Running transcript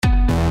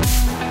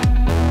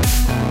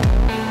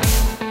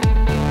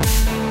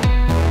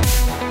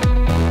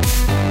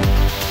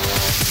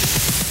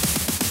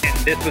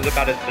this was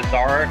about as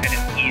bizarre and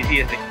as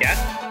easy as it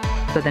gets.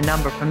 So the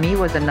number for me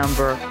was a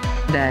number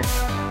that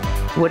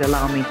would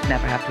allow me to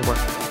never have to work.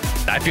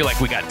 I feel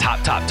like we got top.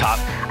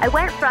 I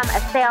went from a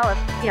sale of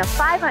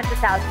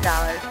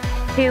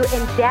 $500,000 to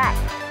in debt.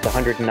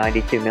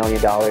 $192 million.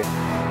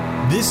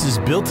 This is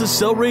Built to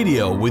Sell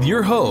Radio with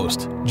your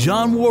host,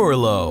 John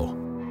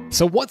Warrillow.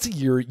 So once a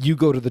year, you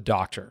go to the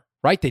doctor,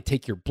 right? They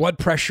take your blood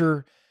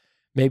pressure.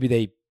 Maybe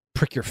they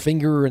prick your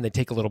finger and they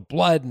take a little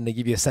blood and they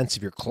give you a sense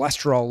of your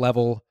cholesterol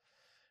level.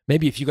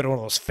 Maybe if you go to one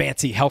of those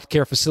fancy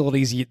healthcare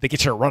facilities, they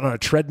get you to run on a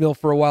treadmill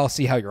for a while,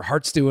 see how your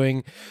heart's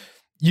doing.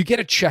 You get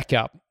a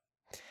checkup.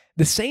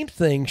 The same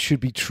thing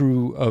should be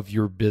true of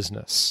your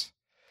business.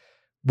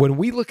 When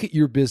we look at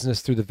your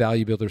business through the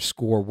Value Builder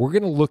score, we're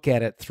going to look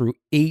at it through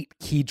 8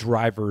 key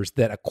drivers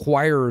that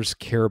acquirers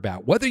care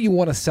about. Whether you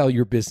want to sell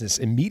your business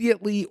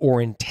immediately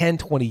or in 10,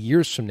 20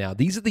 years from now,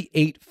 these are the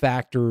 8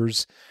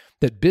 factors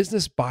that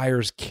business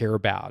buyers care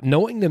about.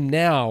 Knowing them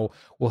now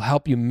will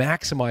help you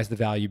maximize the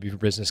value of your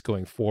business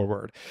going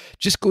forward.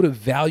 Just go to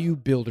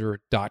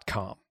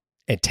valuebuilder.com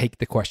and take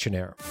the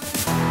questionnaire.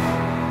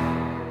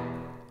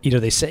 You know,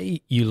 they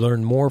say you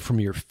learn more from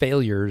your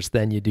failures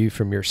than you do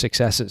from your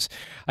successes.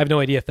 I have no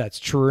idea if that's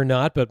true or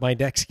not, but my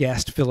next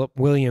guest, Philip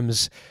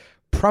Williams,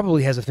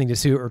 probably has a thing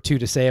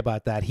to say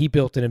about that. He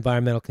built an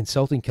environmental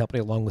consulting company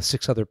along with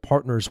 6 other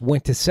partners,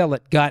 went to sell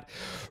it, got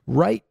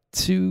right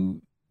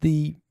to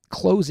the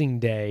closing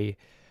day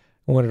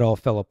when it all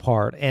fell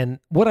apart. And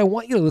what I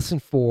want you to listen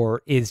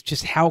for is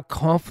just how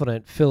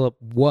confident Philip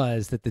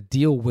was that the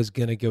deal was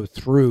going to go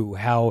through,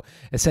 how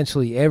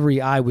essentially every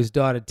I was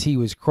dotted, T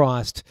was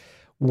crossed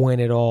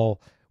when it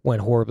all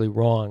went horribly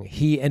wrong.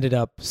 He ended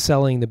up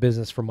selling the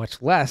business for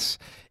much less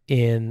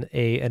in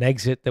an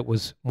exit that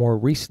was more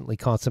recently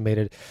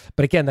consummated.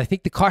 But again, I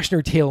think the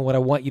cautionary tale and what I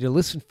want you to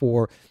listen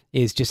for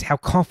is just how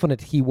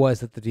confident he was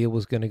that the deal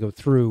was going to go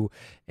through,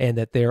 and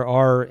that there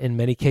are, in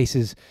many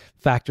cases,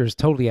 factors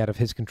totally out of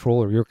his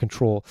control or your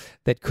control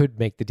that could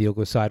make the deal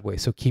go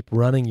sideways. So keep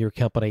running your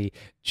company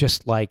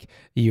just like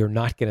you're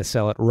not going to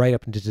sell it right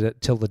up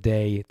until the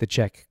day the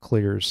check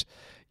clears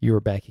your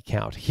bank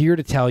account. Here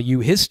to tell you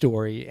his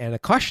story and a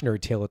cautionary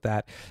tale at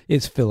that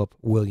is Philip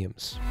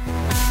Williams.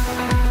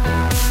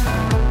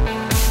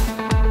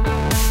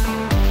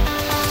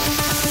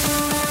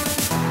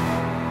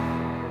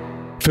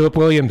 Philip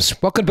Williams,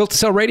 welcome to Built to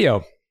Sell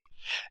Radio.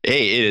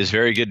 Hey, it is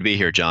very good to be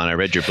here, John. I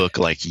read your book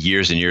like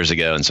years and years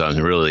ago, and so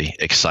I'm really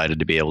excited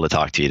to be able to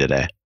talk to you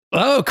today.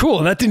 Oh, cool.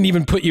 And that didn't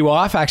even put you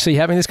off actually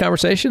having this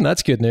conversation?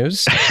 That's good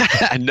news.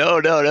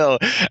 No.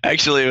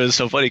 Actually, it was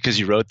so funny because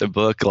you wrote the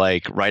book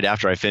like right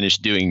after I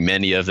finished doing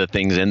many of the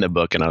things in the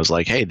book. And I was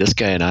like, hey, this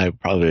guy and I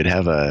probably would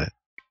have a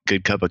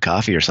good cup of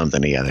coffee or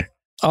something together.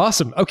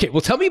 Awesome. Okay.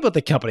 Well, tell me about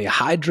the company,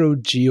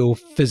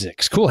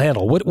 Hydrogeophysics. Cool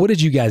handle. What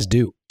did you guys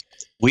do?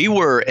 We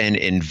were an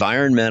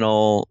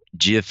environmental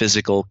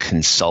geophysical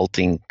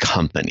consulting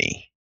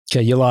company.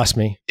 Okay. You lost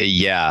me.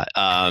 Yeah.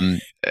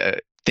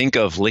 Think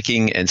of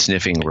licking and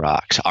sniffing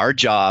rocks. Our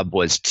job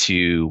was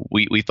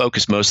we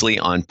focus mostly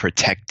on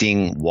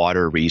protecting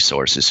water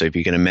resources. So if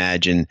you can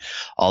imagine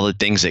all the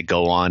things that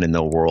go on in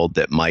the world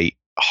that might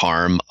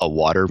harm a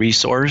water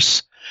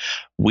resource,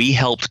 we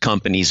helped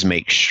companies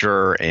make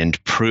sure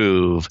and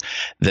prove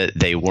that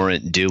they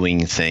weren't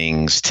doing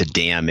things to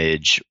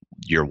damage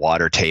your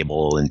water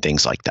table and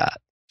things like that.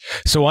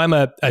 So I'm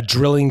a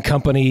drilling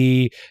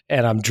company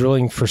and I'm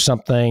drilling for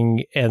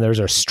something and there's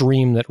a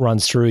stream that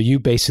runs through. You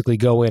basically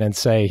go in and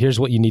say, here's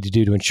what you need to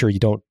do to ensure you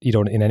don't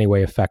in any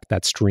way affect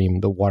that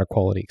stream, the water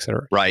quality, et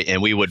cetera. Right. And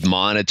we would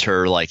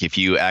monitor, like if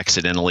you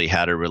accidentally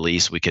had a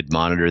release, we could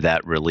monitor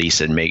that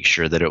release and make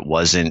sure that it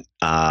wasn't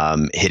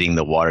hitting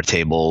the water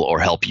table, or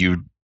help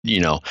you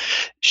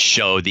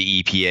show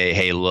the EPA,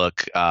 hey,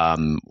 look,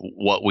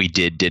 what we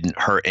did didn't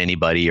hurt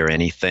anybody or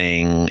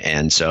anything.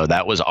 And so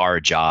that was our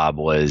job,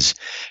 was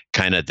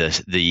kind of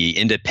the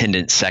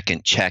independent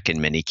second check in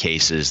many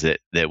cases,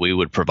 that we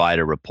would provide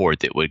a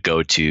report that would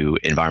go to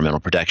environmental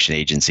protection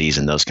agencies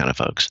and those kind of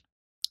folks.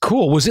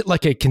 Cool. Was it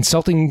like a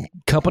consulting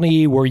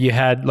company where you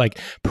had like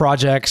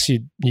projects,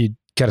 you'd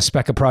kind of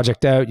spec a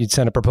project out, you'd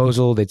send a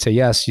proposal, they'd say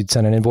yes, you'd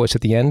send an invoice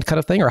at the end kind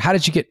of thing? Or how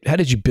did you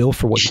bill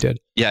for what you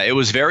did? Yeah, it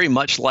was very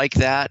much like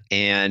that.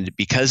 And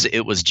because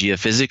it was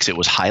geophysics, it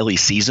was highly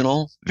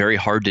seasonal, very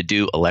hard to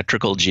do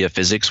electrical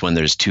geophysics when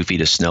there's 2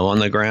 feet of snow on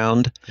the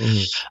ground.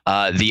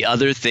 Mm-hmm. The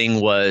other thing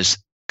was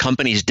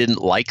companies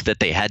didn't like that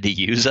they had to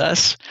use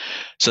us.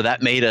 So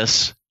that made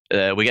us,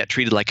 we got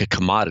treated like a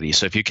commodity.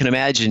 So if you can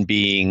imagine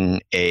being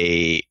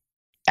a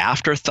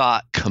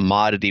afterthought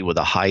commodity with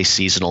a high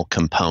seasonal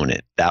component.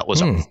 That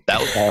was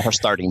our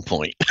starting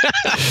point.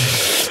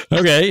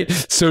 Okay.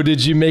 So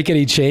did you make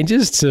any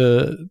changes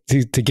to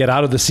get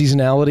out of the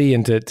seasonality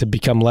and to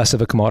become less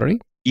of a commodity?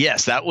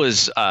 Yes, that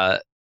was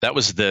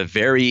the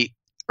very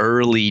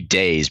early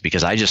days,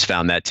 because I just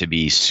found that to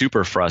be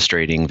super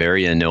frustrating,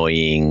 very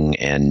annoying,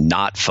 and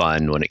not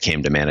fun when it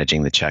came to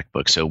managing the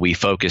checkbook. So we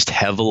focused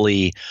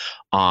heavily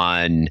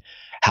on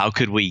How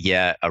could we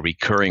get a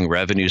recurring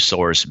revenue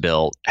source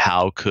built?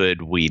 How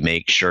could we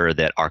make sure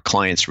that our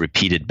clients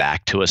repeated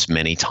back to us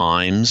many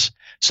times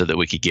so that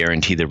we could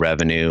guarantee the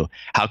revenue?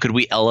 How could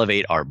we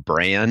elevate our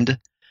brand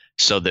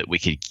so that we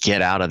could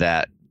get out of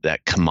that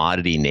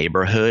commodity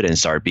neighborhood and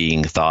start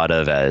being thought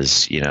of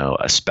as,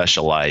 a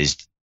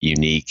specialized,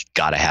 unique,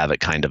 gotta have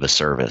it kind of a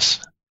service?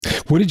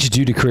 What did you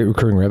do to create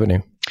recurring revenue?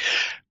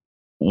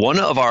 One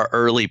of our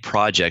early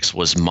projects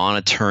was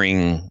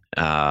monitoring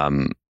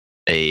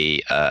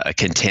a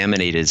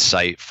contaminated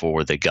site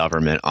for the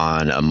government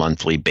on a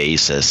monthly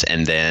basis.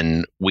 And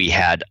then we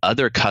had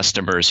other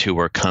customers who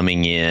were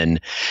coming in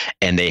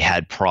and they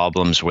had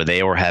problems where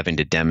they were having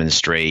to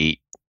demonstrate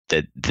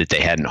that they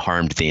hadn't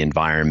harmed the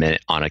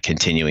environment on a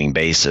continuing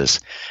basis.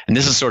 And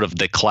this is sort of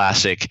the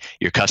classic,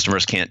 your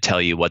customers can't tell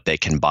you what they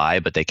can buy,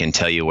 but they can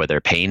tell you where their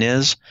pain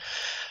is.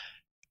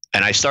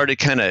 And I started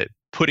kind of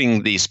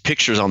putting these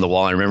pictures on the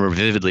wall. I remember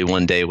vividly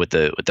one day with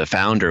the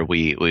founder,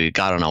 we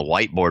got on a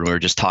whiteboard and we were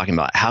just talking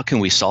about how can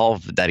we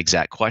solve that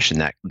exact question,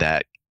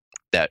 that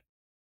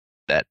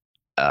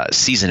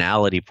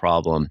seasonality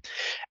problem.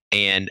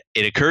 And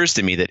it occurs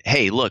to me that,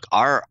 hey, look,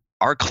 our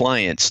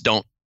clients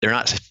they're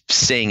not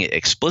saying it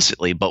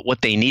explicitly, but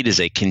what they need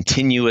is a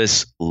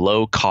continuous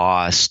low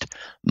cost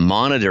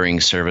monitoring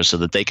service so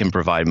that they can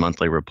provide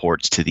monthly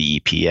reports to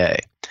the EPA.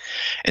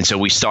 And so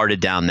we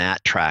started down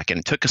that track, and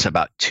it took us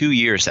about 2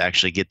 years to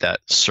actually get that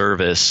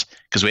service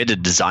because we had to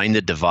design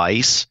the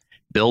device,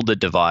 build the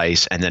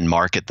device, and then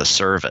market the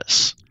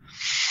service.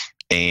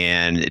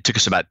 And it took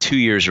us about 2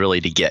 years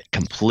really to get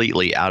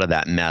completely out of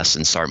that mess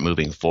and start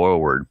moving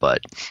forward.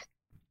 But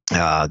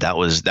that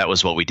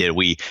was what we did.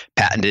 We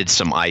patented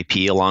some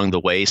IP along the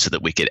way so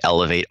that we could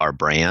elevate our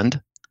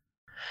brand,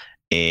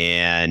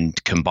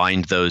 and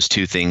combined those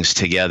two things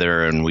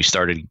together, and we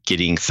started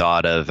getting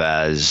thought of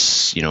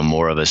as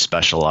more of a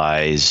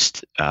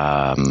specialized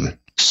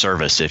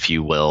service, if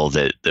you will,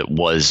 that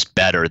was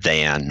better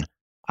than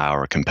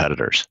our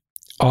competitors.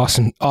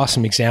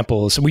 Awesome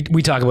examples.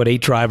 We talk about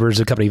 8 drivers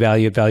of company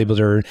value at Value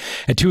Builder,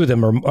 and 2 of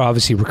them are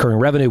obviously recurring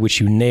revenue,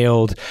 which you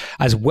nailed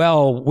as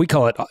well. We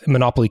call it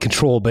monopoly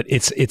control, but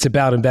it's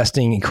about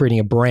investing and creating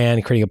a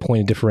brand, creating a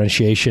point of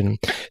differentiation.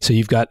 So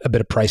you've got a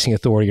bit of pricing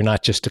authority. You're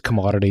not just a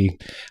commodity.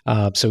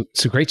 So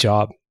great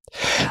job.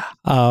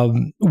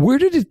 Where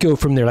did it go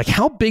from there? Like,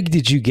 how big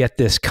did you get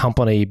this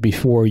company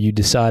before you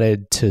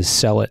decided to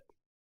sell it?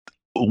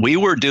 We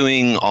were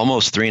doing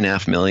almost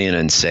 $3.5 million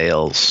in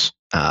sales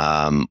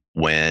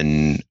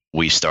when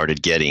we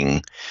started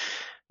getting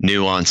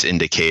nuance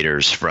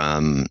indicators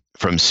from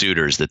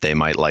suitors that they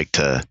might like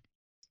to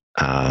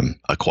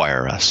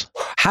acquire us.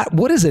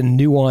 What does a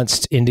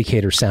nuanced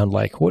indicator sound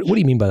like? What do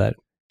you mean by that?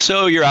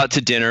 So you're out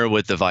to dinner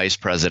with the vice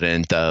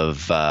president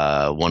of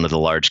one of the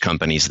large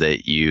companies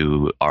that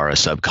you are a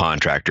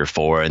subcontractor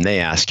for, and they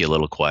ask you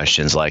little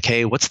questions like,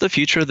 "Hey, what's the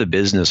future of the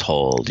business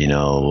hold?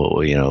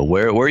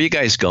 Where are you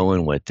guys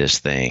going with this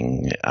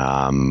thing?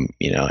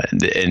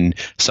 And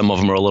some of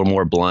them are a little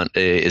more blunt.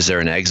 Is there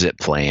an exit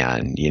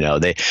plan?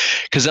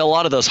 Because a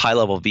lot of those high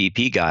level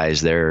VP guys,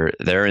 they're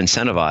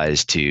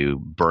incentivized to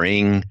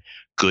bring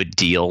good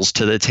deals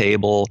to the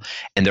table,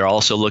 and they're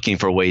also looking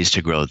for ways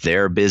to grow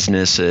their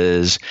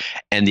businesses.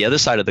 And the other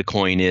side of the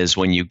coin is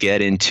when you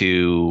get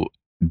into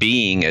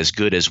being as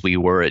good as we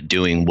were at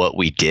doing what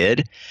we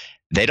did,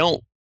 they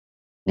don't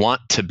want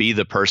to be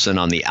the person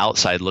on the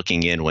outside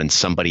looking in when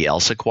somebody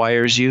else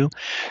acquires you.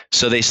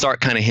 So they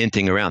start kind of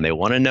hinting around. They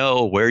want to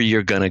know where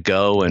you're going to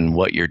go and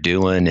what you're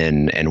doing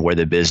and where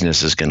the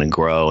business is going to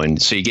grow.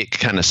 And so you get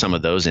kind of some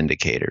of those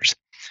indicators.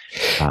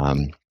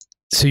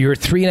 So you're at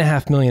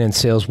 $3.5 million in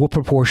sales. What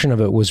proportion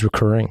of it was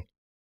recurring?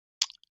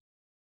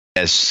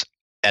 As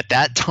at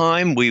that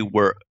time, we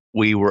were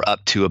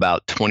up to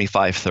about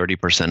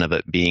 25-30% of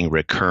it being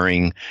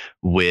recurring,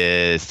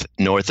 with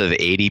north of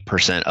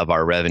 80% of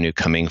our revenue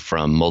coming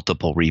from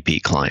multiple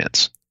repeat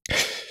clients.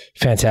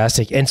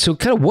 Fantastic. And so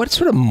kind of what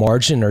sort of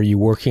margin are you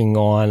working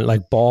on,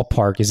 like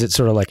ballpark? Is it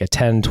sort of like a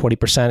 10,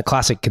 20%?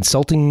 Classic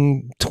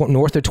consulting,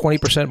 north of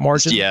 20%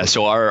 margin? Yeah,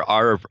 so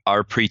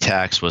our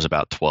pre-tax was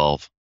about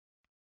 12%.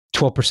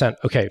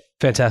 Okay,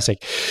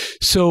 fantastic.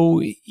 So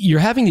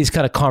you're having these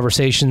kind of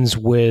conversations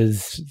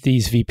with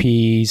these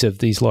VPs of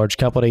these large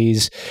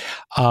companies.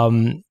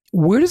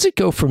 Where does it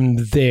go from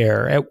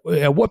there?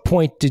 At what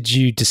point did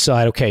you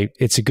decide, okay,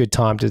 it's a good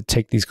time to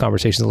take these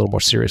conversations a little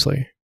more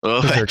seriously?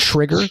 Was there a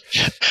trigger?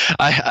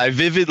 I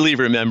vividly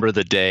remember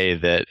the day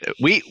that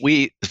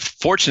we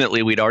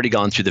fortunately, we'd already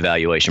gone through the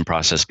valuation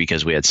process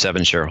because we had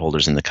 7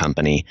 shareholders in the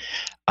company.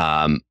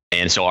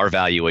 And so our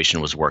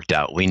valuation was worked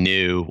out. We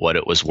knew what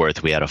it was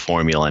worth. We had a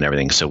formula and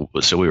everything. So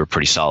we were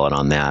pretty solid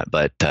on that.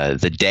 But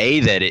the day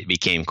that it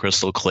became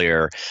crystal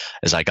clear,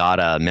 as I got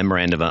a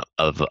memorandum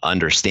of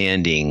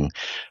understanding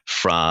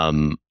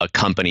from a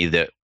company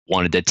that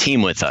wanted to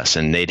team with us,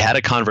 and they'd had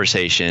a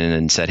conversation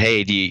and said,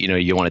 "Hey, do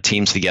you want to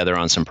team together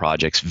on some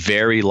projects?"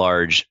 Very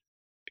large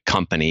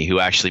company who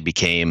actually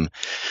became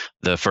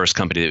the first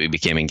company that we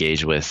became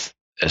engaged with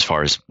as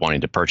far as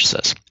wanting to purchase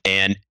us.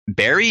 And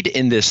buried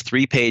in this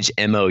 3-page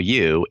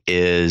MOU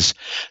is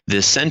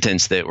this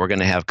sentence that we're going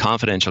to have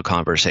confidential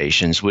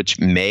conversations, which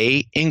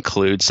may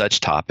include such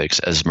topics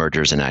as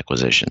mergers and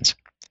acquisitions.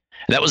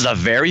 And that was the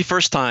very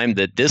first time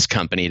that this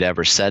company had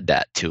ever said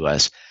that to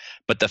us.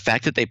 But the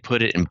fact that they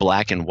put it in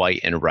black and white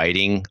in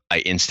writing, I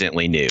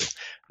instantly knew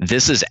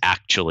this is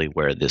actually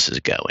where this is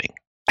going.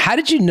 How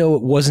did you know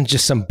it wasn't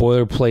just some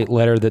boilerplate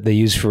letter that they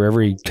use for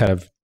every kind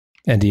of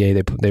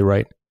NDA they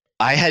write?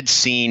 I had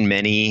seen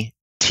many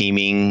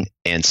teaming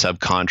and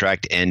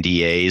subcontract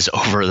NDAs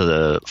over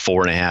the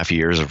 4.5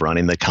 years of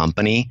running the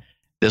company.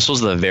 This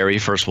was the very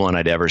first one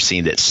I'd ever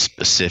seen that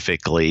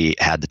specifically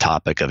had the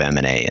topic of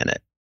M&A in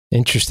it.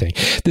 Interesting.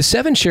 The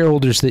 7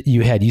 shareholders that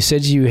you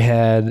said you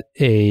had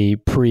a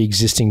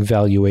pre-existing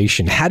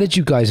valuation. How did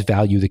you guys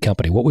value the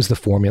company? What was the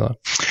formula?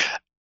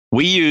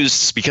 We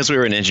used, because we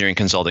were in engineering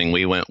consulting,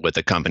 we went with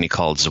a company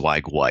called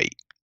Zweig White.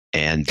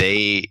 And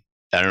I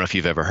don't know if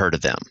you've ever heard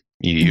of them.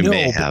 You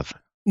may have.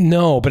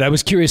 No, but I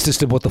was curious as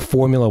to what the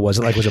formula was.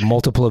 Was it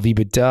multiple of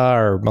EBITDA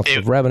or multiple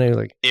of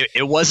revenue?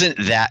 It wasn't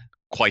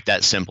quite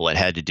that simple. It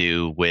had to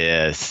do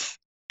with,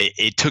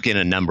 it took in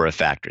a number of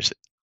factors.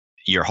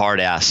 Your hard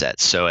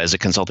assets. So as a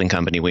consulting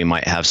company, we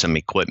might have some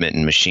equipment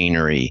and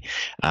machinery.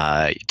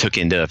 It took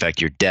into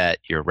effect your debt,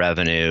 your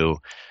revenue,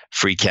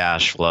 free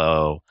cash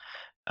flow,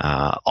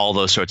 all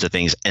those sorts of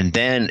things. And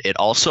then it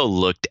also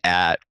looked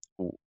at,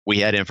 we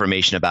had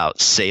information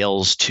about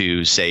sales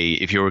to, say,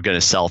 if you were going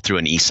to sell through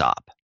an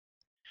ESOP,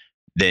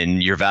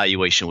 then your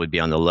valuation would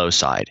be on the low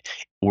side.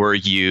 Were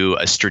you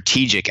a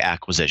strategic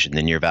acquisition,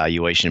 then your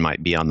valuation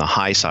might be on the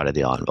high side of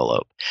the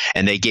envelope.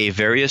 And they gave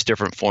various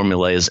different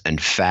formulas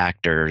and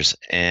factors.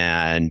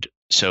 And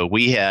so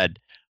we had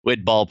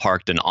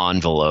ballparked an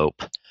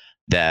envelope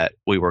that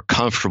we were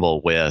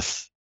comfortable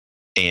with,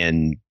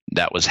 and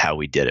that was how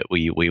we did it.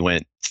 We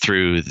went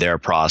through their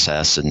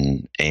process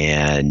and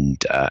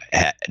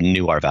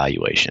knew our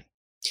valuation.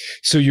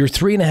 So you're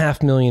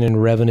 $3.5 million in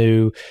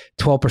revenue,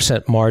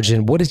 12%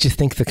 margin. What did you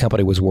think the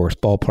company was worth,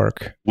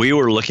 ballpark? We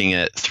were looking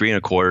at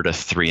 3.25 to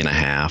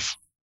 3.5.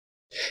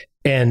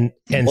 And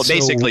well, so,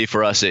 basically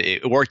for us,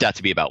 it worked out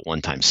to be about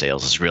one-time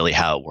sales is really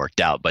how it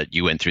worked out. But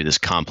you went through this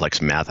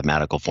complex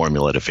mathematical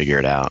formula to figure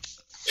it out.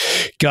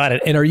 Got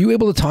it. And are you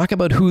able to talk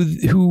about who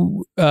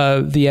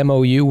the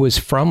MOU was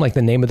from, like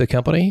the name of the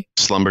company?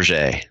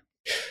 Schlumberger.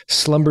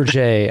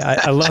 Schlumberger.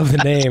 I love the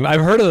name. I've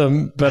heard of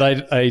them, but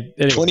anyway.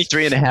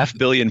 $23.5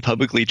 billion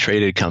publicly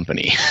traded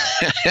company.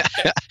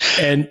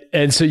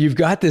 and so you've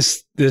got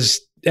this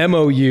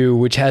MOU,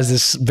 which has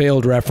this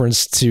veiled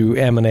reference to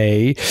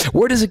M&A.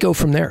 Where does it go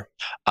from there?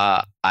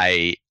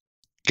 I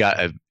got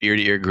a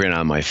ear-to-ear grin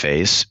on my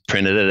face,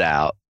 printed it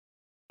out,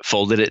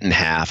 folded it in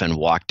half, and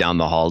walked down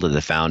the hall to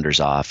the founder's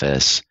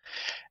office,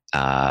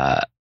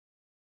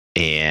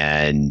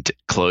 and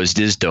closed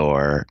his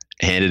door,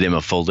 handed him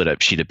a folded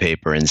up sheet of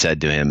paper, and said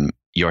to him,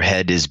 "Your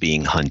head is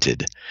being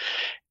hunted."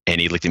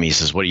 And he looked at me, he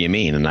says, "What do you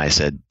mean?" And I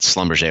said,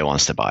 "Schlumberger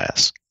wants to buy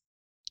us."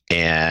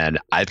 And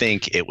I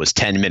think it was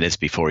 10 minutes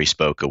before he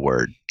spoke a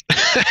word.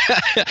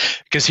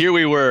 Because here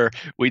we were,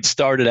 we'd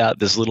started out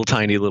this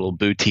tiny little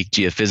boutique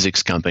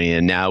geophysics company,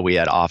 and now we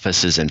had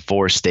offices in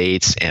 4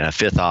 states and a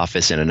 5th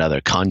office in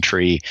another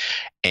country.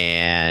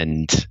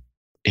 And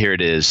here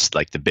it is,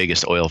 like the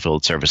biggest oil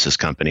field services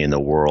company in the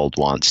world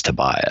wants to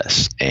buy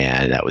us.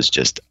 And that was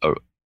just a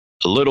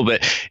little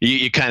bit,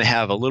 you kind of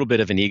have a little bit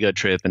of an ego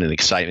trip and an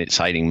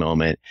exciting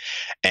moment.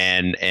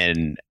 And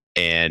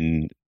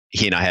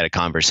he and I had a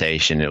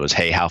conversation. It was,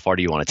 "Hey, how far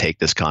do you want to take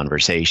this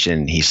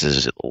conversation?" He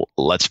says,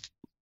 let's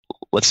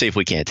see if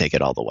we can't take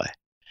it all the way.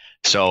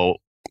 So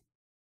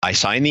I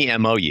signed the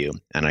MOU,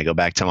 and I go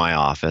back to my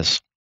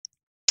office,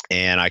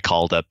 and I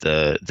called up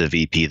the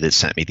VP that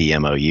sent me the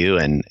MOU,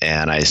 and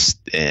I said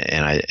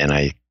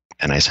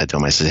to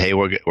him, I said, "Hey,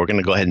 we're going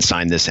to go ahead and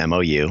sign this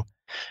MOU,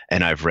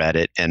 and I've read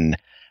it, and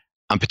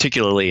I'm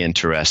particularly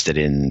interested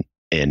in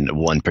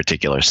one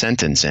particular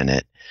sentence in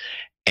it."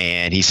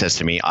 And he says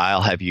to me,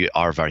 "I'll have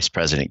our vice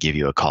president give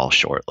you a call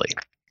shortly."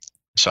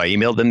 So I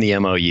emailed him the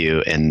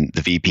MOU, and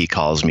the VP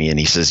calls me, and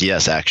he says,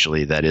 "Yes,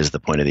 actually, that is the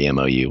point of the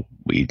MOU.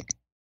 We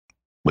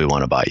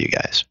want to buy you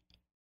guys."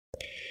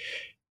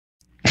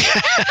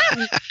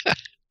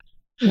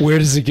 Where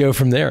does it go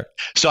from there?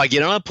 So I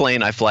get on a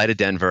plane, I fly to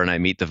Denver, and I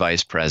meet the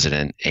vice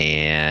president,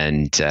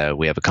 and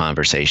we have a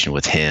conversation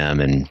with him,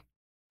 and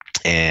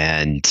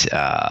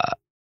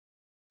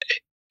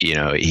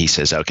he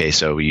says, "Okay,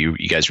 so you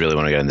guys really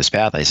want to go down this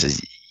path?" I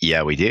says,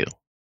 "Yeah, we do."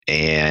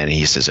 And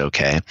he says,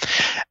 "Okay."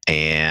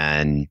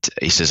 And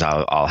he says,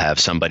 I'll have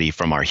somebody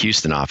from our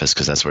Houston office,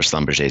 because that's where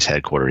Schlumberger's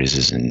headquarters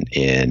is in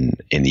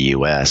the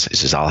U.S. He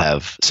says, "I'll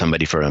have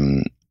somebody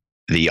from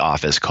the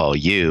office call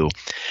you,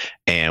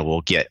 and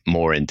we'll get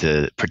more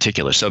into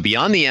particulars." So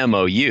beyond the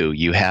MOU,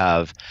 you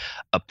have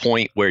a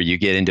point where you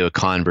get into a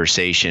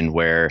conversation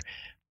where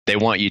they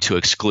want you to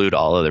exclude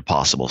all other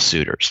possible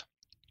suitors.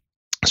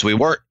 So we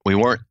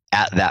weren't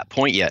at that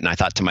point yet. And I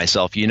thought to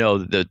myself,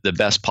 the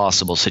best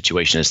possible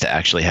situation is to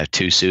actually have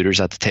 2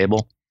 suitors at the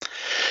table.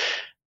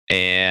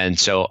 And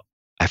so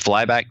I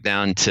fly back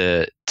down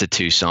to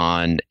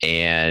Tucson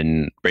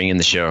and bring in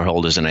the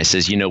shareholders, and I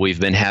says, we've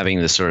been having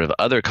this sort of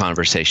other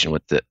conversation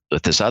with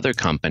this other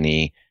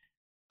company.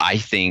 I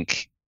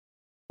think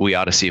we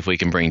ought to see if we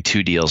can bring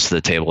two deals to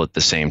the table at the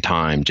same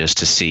time, just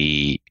to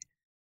see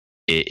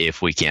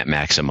if we can't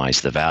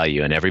maximize the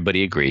value. And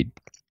everybody agreed.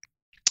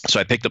 So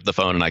I picked up the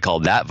phone and I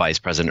called that vice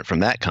president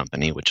from that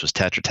company, which was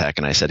Tetra Tech,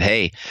 and I said,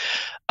 hey,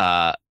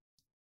 I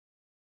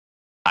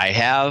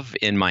have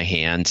in my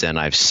hands and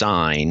I've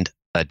signed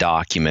a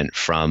document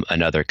from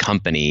another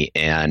company,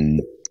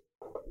 and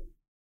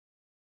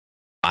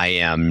I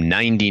am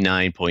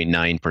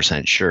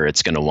 99.9% sure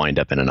it's going to wind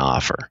up in an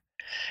offer.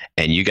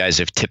 And you guys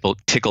have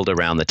tickled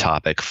around the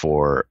topic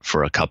for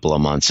a couple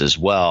of months as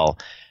well.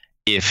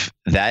 If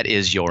that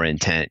is your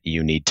intent,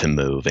 you need to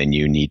move, and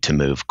you need to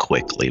move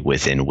quickly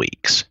within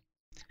weeks.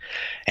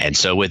 And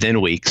so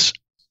within weeks,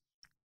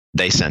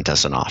 they sent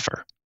us an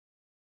offer.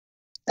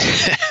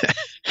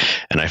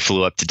 And I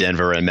flew up to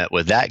Denver and met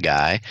with that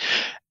guy,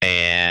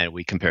 and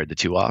we compared the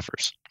two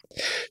offers.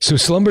 So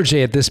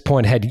Schlumberger at this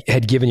point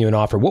had given you an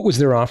offer. What was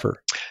their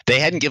offer? They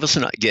hadn't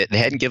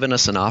given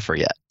us an offer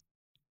yet.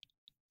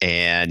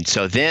 And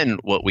so then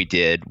what we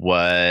did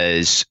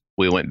was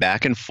we went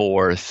back and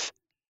forth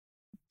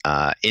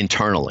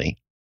internally,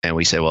 and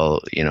we said,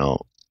 well,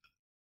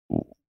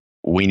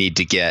 we need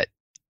to get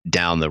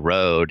down the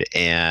road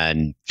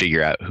and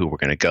figure out who we're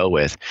going to go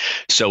with.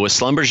 So with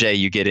Schlumberger,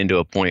 you get into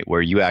a point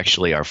where you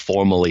actually are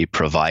formally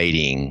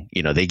providing,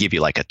 they give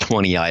you like a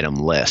 20-item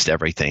list,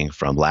 everything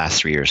from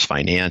last 3 years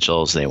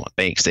financials. They want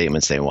bank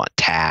statements, they want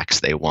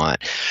tax, they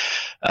want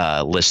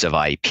a list of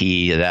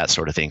IP, that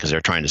sort of thing, because they're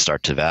trying to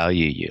start to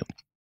value you.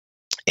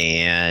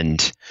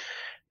 And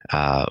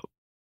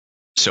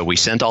so we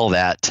sent all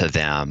that to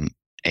them,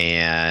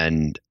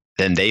 and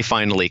then they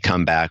finally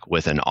come back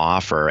with an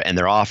offer, and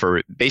their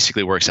offer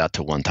basically works out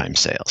to one-time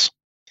sales.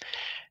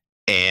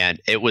 And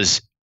it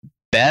was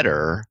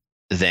better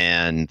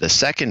than the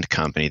second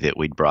company that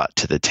we'd brought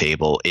to the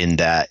table in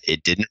that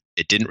it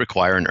didn't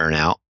require an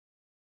earnout,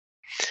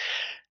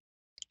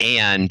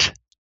 and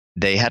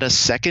they had a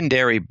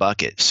secondary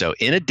bucket. So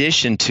in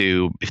addition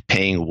to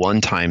paying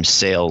one-time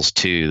sales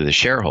to the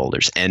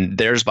shareholders, and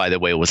theirs, by the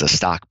way, was a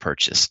stock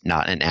purchase,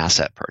 not an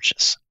asset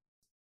purchase.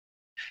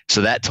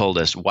 So that told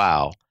us,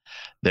 wow,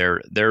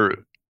 there's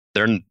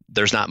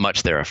not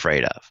much they're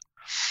afraid of.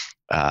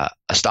 A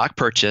stock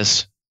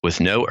purchase with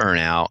no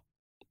earnout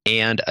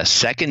and a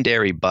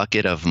secondary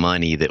bucket of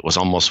money that was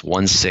almost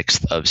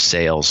 1/6 of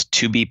sales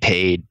to be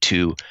paid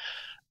to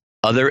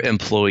other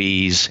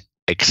employees,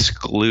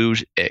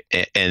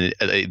 and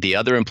the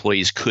other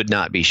employees could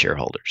not be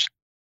shareholders.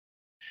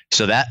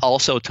 So that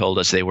also told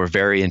us they were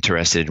very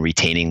interested in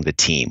retaining the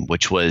team,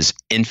 which was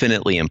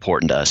infinitely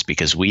important to us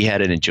because we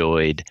had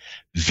enjoyed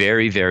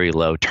very, very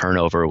low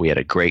turnover. We had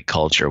a great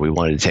culture. We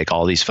wanted to take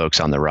all these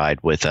folks on the ride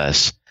with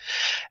us.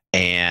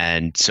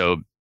 And so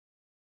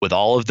with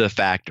all of the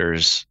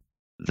factors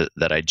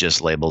that I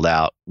just labeled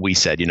out, we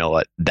said, you know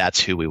what, that's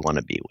who we want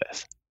to be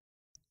with.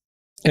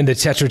 And the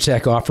Tetra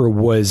Tech offer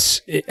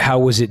how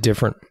was it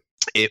different?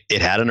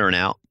 It had an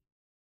earnout.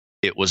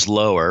 It was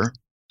lower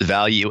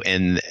value,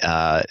 and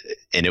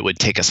it would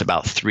take us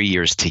about 3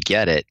 years to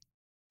get it.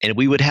 And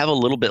we would have a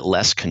little bit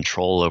less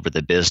control over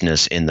the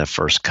business in the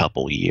first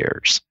couple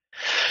years.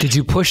 Did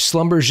you push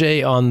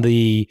Schlumberger on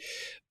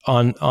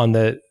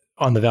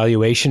the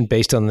valuation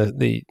based on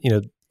the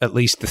at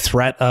least the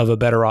threat of a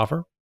better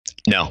offer?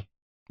 No.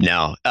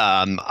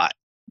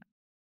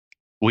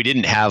 We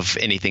didn't have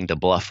anything to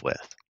bluff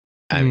with.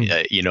 I mean,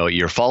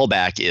 your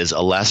fallback is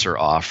a lesser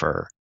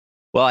offer.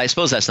 Well, I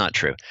suppose that's not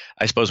true.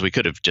 I suppose we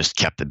could have just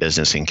kept the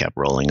business and kept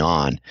rolling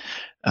on.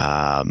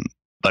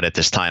 But at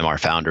this time, our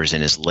founder's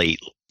in his late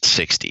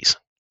 60s,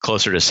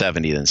 closer to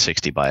 70 than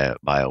 60 by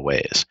a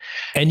ways.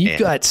 And you've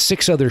got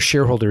 6 other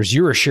shareholders.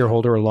 You're a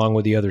shareholder along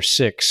with the other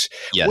 6.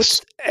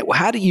 Yes.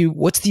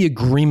 What's the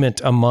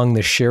agreement among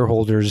the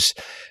shareholders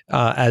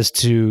as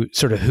to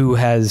sort of who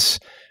has?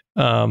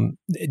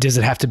 Does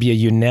it have to be a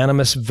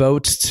unanimous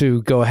vote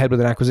to go ahead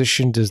with an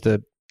acquisition?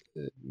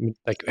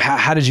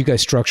 How did you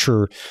guys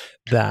structure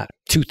that?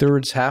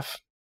 2/3, half?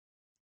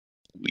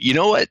 You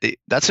know what?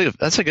 That's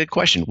a good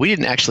question. We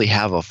didn't actually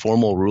have a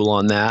formal rule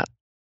on that,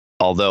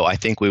 although I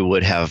think we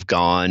would have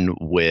gone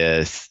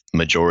with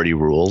majority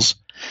rules.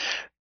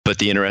 But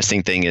the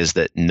interesting thing is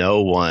that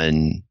no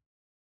one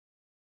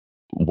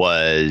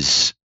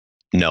was,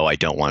 no, I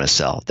don't want to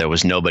sell. There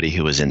was nobody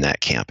who was in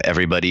that camp.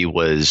 Everybody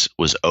was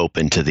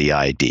open to the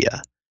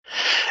idea.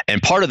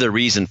 And part of the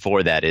reason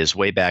for that is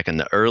way back in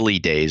the early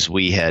days,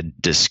 we had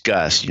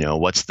discussed,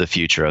 what's the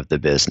future of the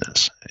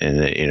business?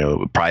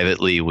 And,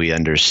 privately, we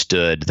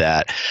understood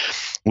that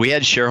we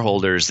had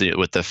shareholders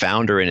with the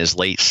founder in his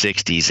late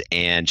 60s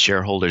and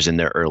shareholders in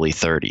their early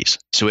 30s.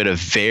 So we had a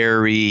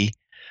very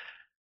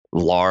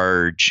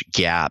large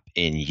gap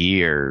in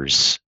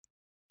years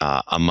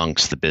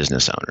amongst the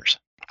business owners.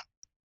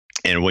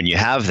 And when you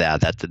have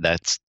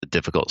that's a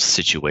difficult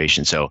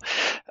situation. So,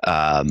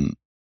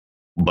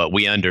 but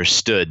we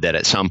understood that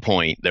at some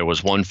point there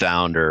was one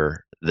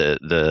founder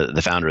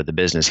the founder of the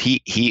business,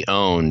 he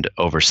owned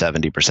over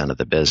 70% of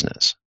the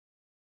business.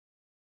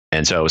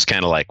 And so it was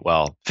kind of like,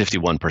 well,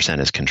 51%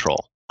 is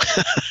control.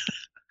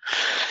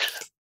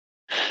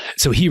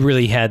 So he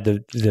really had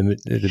the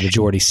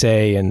majority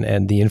say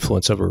and the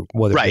influence over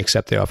whether to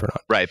accept the offer or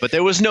not. Right. But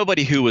there was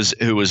nobody who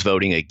was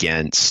voting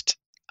against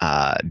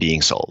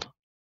being sold.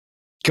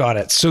 Got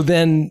it. So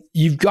then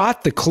you've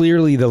got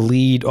clearly the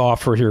lead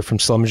offer here from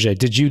Schlumberger.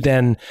 Did you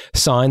then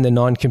sign the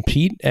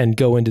non-compete and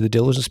go into the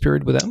diligence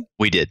period with them?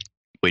 We did.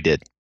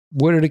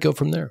 Where did it go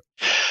from there?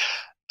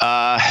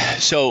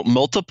 So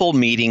multiple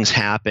meetings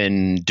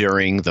happened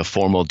during the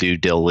formal due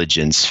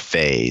diligence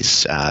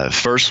phase.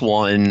 First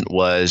one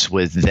was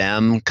with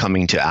them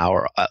coming to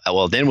our,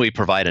 then we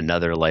provide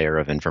another layer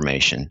of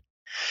information.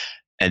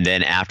 And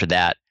then after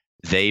that,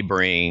 they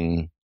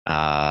bring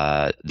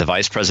the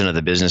vice president of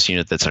the business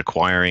unit that's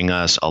acquiring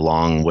us,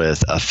 along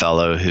with a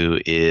fellow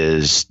who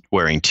is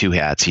wearing two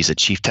hats. He's a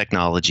chief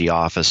technology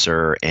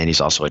officer and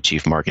he's also a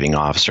chief marketing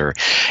officer.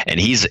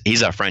 And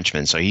he's a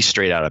Frenchman, so he's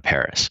straight out of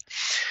Paris.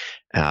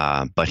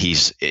 But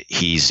he's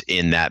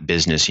in that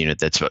business unit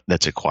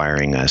that's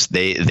acquiring us.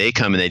 They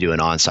come and they do an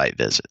on-site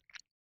visit,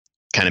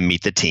 kind of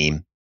meet the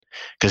team,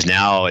 because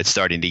now it's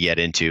starting to get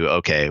into,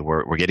 okay,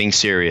 we're getting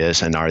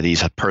serious, and are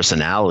these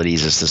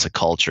personalities? Is this a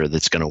culture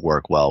that's going to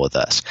work well with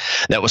us?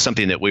 That was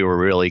something that we were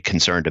really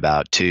concerned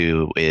about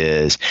too.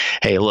 Is,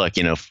 hey, look,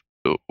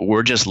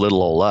 we're just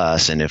little old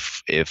us, and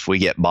if we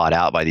get bought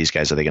out by these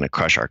guys, are they going to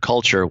crush our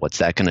culture? What's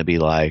that going to be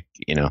like?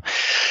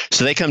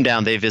 So they come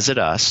down, they visit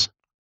us.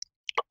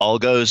 All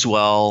goes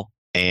well,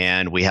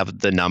 and we have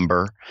the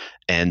number,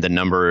 and the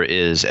number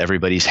is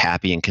everybody's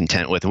happy and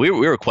content with. We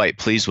were quite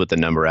pleased with the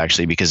number,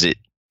 actually, because it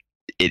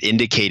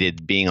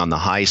indicated, being on the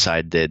high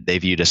side, that they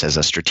viewed us as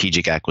a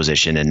strategic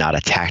acquisition and not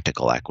a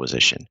tactical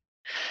acquisition.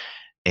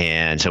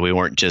 And so we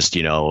weren't just,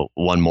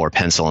 one more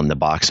pencil in the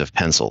box of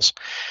pencils.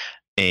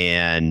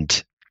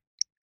 And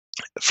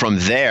from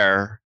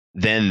there,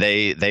 then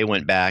they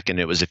went back, and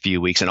it was a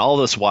few weeks. And all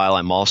this while,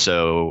 I'm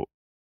also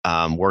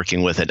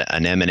working with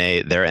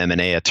their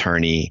M&A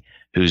attorney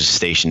who's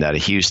stationed out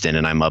of Houston,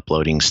 and I'm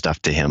uploading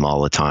stuff to him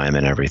all the time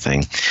and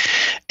everything.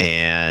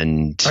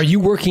 And are you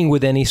working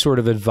with any sort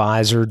of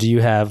advisor? Do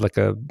you have like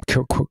a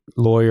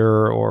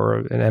lawyer or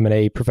an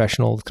M&A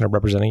professional kind of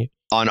representing you?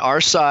 On our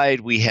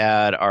side, we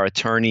had our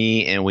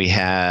attorney and we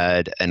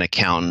had an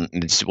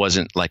accountant. It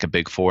wasn't like a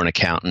Big Four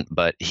accountant,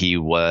 but he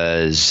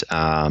was,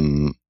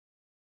 I'll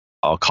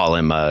call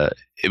him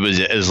it was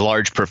a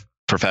large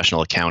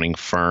professional accounting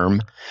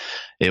firm.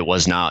 It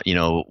was not,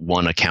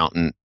 one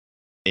accountant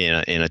in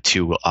a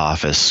two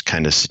office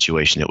kind of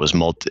situation. It was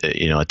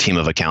a team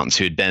of accountants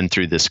who had been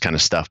through this kind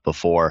of stuff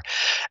before.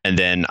 And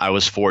then I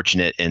was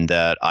fortunate in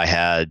that I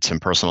had some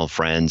personal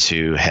friends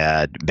who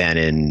had been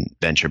in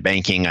venture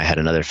banking. I had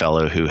another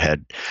fellow who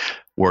had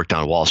worked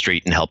on Wall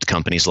Street and helped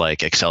companies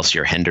like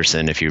Excelsior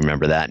Henderson, if you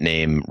remember that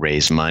name,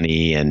 raise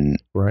money.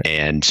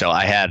 And so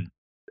I had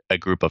a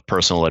group of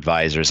personal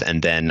advisors,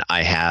 and then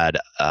I had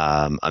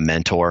a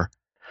mentor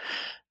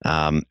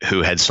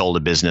who had sold a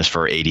business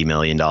for $80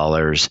 million.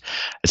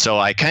 So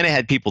I kind of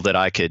had people that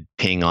I could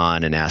ping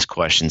on and ask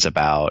questions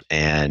about,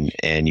 and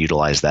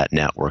utilize that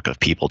network of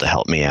people to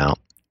help me out.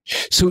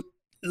 So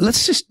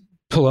let's just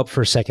pull up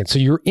for a second. So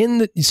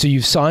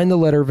you've signed the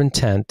letter of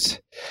intent.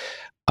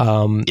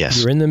 Yes.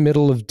 You're in the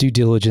middle of due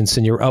diligence,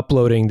 and you're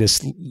uploading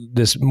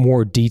this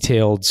more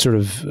detailed sort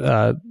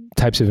of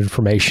types of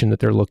information that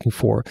they're looking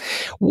for.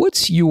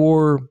 What's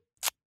your,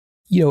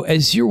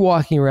 as you're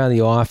walking around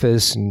the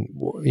office and,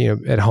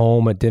 at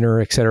home, at dinner,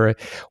 et cetera,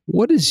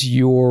 what is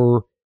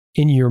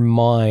in your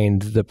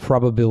mind, the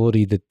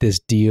probability that this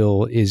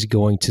deal is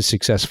going to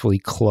successfully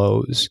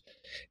close?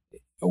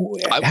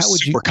 I'm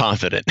super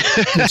confident.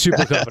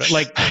 Super confident.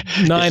 Like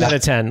 9 out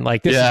of 10.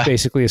 Like this is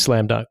basically a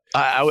slam dunk.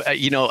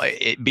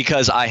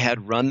 Because I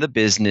had run the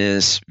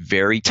business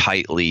very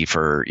tightly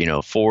for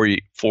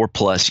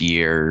 4+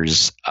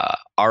 years.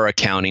 Our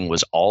accounting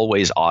was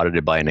always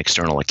audited by an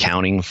external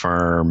accounting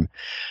firm.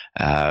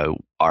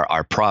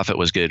 Our profit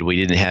was good. We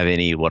didn't have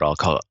any what I'll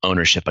call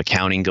ownership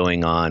accounting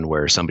going on,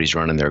 where somebody's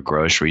running their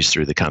groceries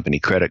through the company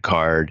credit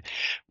card.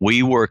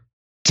 We were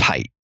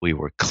tight. We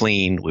were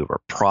clean. We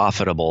were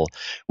profitable.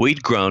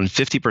 We'd grown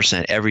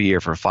 50% every year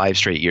for 5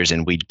 straight years,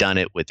 and we'd done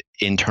it with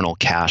internal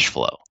cash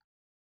flow.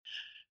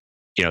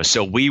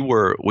 So we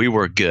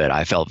were good.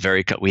 I felt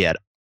very. We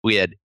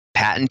had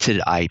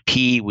patented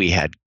IP. We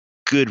had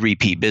good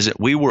repeat business.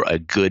 We were a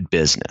good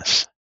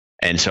business,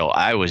 and so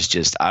I was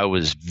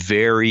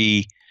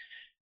very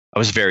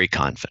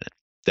confident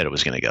that it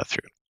was going to go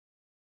through.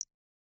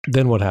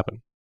 Then what happened?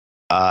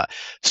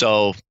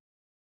 So.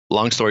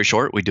 Long story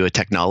short, we do a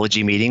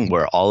technology meeting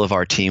where all of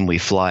our team, we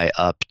fly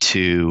up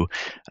to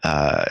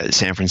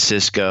San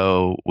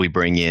Francisco. We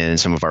bring in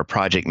some of our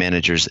project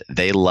managers.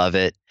 They love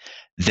it.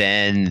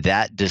 Then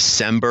that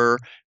December,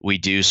 we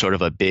do sort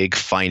of a big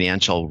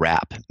financial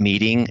wrap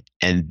meeting.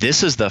 And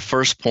this is the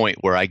first point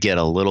where I get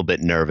a little bit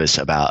nervous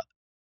about,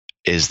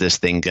 is this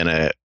thing going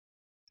to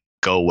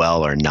go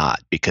well or not?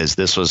 Because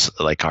this was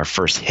like our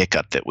first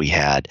hiccup that we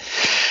had.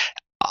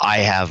 I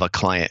have a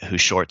client who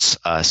shorts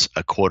us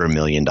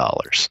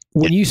 $250,000.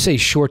 When you say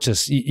shorts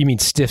us, you mean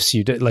stiffs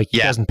you, like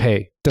Yeah. doesn't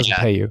pay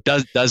you.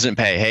 Doesn't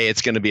pay. Hey,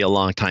 it's going to be a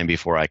long time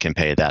before I can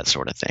pay, that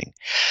sort of thing.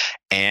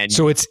 And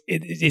So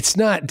it's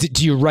not,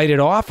 do you write it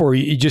off or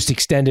you just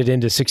extend it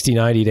into 60,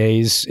 90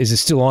 days? Is it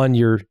still on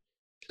your,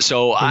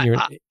 so I'm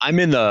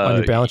in on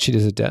your the balance sheet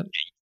as a debt?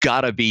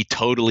 gotta be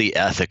totally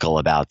ethical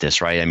about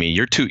this, right? I mean,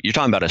 you're talking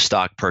about a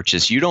stock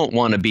purchase. You don't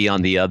want to be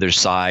on the other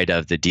side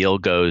of the deal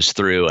goes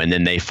through and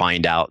then they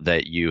find out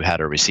that you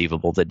had a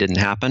receivable that didn't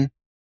happen.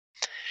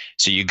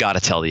 So you got to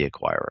tell the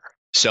acquirer.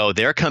 So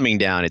they're coming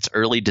down. It's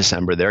early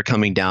December. They're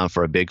coming down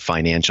for a big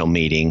financial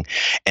meeting,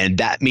 and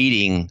that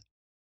meeting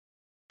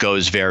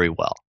goes very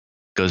well.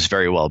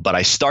 But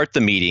I start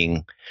the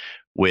meeting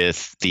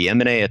with the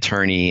M&A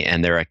attorney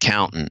and their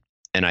accountant,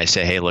 and I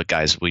say, "Hey, look,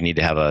 guys, we need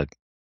to have a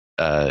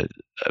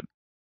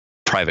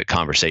private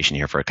conversation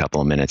here for a couple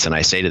of minutes." And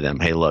I say to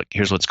them, "Hey, look,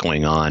 here's what's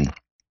going on.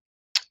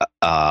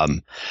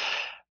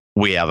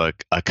 We have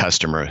a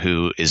customer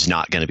who is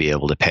not going to be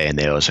able to pay, and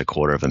they owe us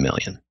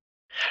 $250,000. And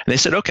they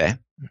said, "Okay,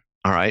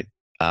 all right,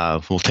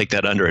 we'll take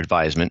that under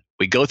advisement."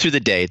 We go through the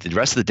day. The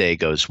rest of the day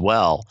goes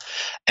well,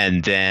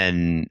 and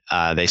then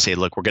they say,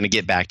 "Look, we're going to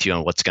get back to you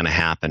on what's going to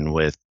happen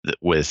with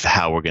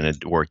how we're going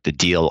to work the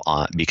deal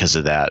on because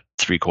of that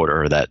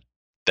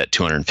that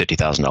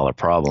 $250,000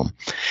 problem."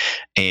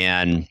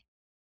 And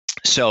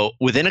so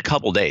within a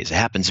couple days, it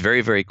happens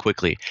very, very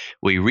quickly.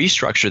 We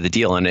restructure the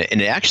deal, and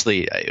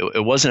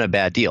it wasn't a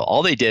bad deal.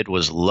 All they did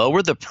was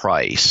lower the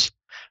price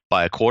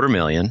by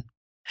 $250,000,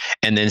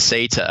 and then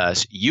say to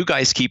us, "You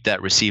guys keep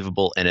that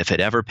receivable, and if it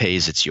ever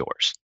pays, it's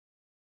yours."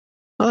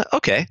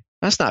 Okay,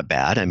 that's not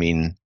bad. I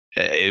mean,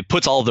 it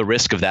puts all the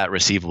risk of that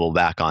receivable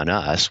back on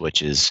us,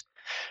 which is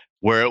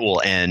where it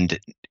will end.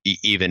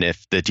 Even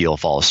if the deal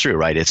falls through,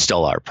 right? It's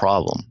still our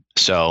problem.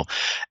 So,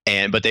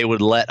 but they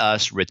would let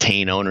us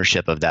retain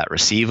ownership of that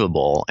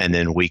receivable, and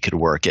then we could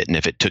work it. And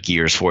if it took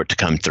years for it to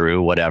come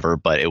through, whatever,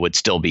 but it would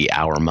still be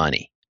our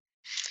money.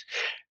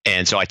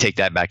 And so I take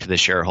that back to the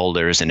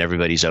shareholders, and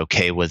everybody's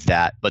okay with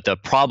that. But the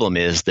problem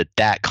is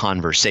that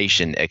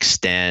conversation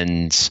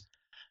extends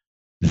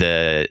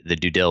the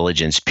due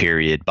diligence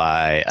period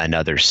by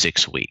another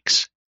 6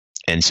 weeks.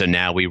 And so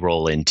now we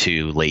roll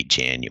into late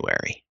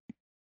January.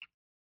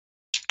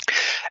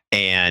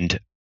 And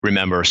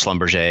remember,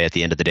 Schlumberger at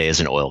the end of the day is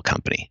an oil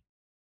company.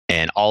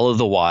 And all of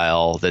the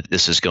while that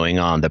this is going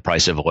on, the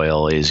price of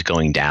oil is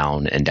going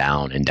down and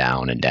down and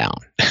down and down.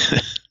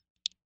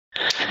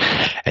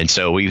 And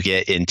so we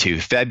get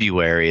into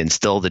February and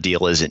still the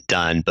deal isn't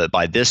done. But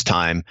by this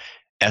time,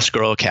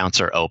 escrow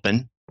accounts are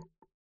open.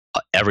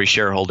 Every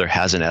shareholder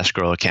has an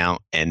escrow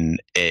account,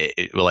 and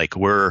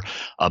we're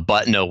a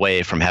button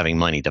away from having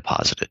money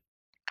deposited.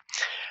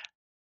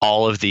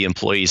 All of the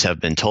employees have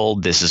been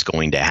told this is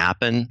going to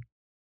happen.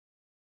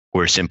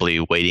 We're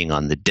simply waiting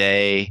on the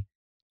day.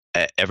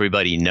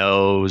 Everybody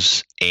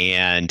knows.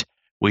 And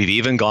we've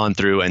even gone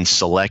through and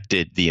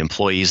selected the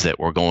employees that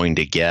were going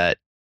to get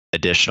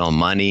additional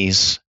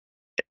monies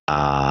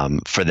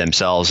for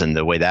themselves. And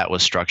the way that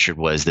was structured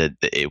was that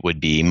it would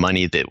be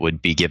money that would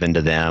be given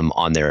to them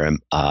on their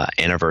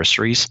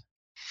anniversaries.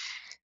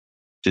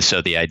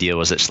 So the idea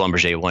was that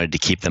Schlumberger wanted to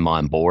keep them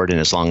on board, and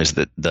as long as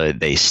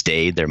they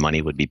stayed, their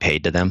money would be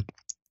paid to them.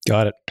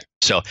 Got it.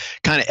 So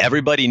kind of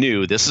everybody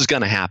knew this is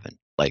going to happen.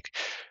 Like,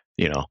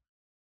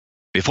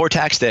 before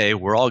tax day,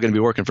 we're all going to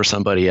be working for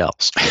somebody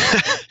else.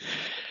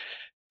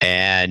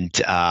 And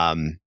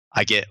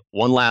I get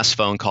one last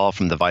phone call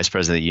from the vice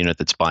president of the unit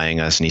that's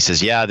buying us, and he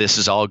says, "Yeah, this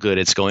is all good.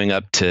 It's going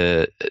up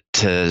to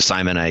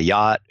Simon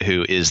Ayat,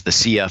 who is the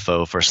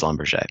CFO for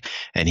Schlumberger,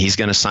 and he's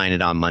going to sign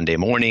it on Monday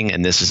morning,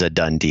 and this is a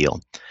done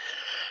deal."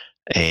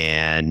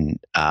 And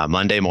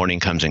Monday morning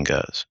comes and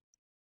goes,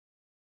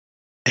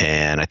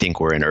 and I think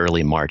we're in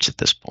early March at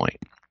this point.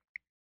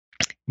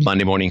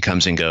 Monday morning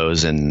comes and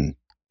goes, and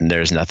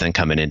there's nothing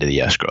coming into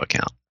the escrow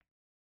account,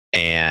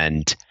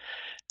 and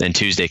then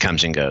Tuesday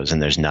comes and goes,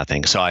 and there's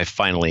nothing. So I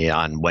finally,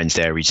 on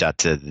Wednesday, I reached out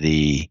to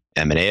the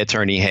M&A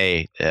attorney.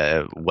 "Hey,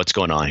 what's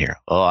going on here?"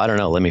 "Oh, I don't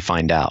know. Let me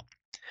find out."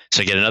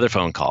 So I get another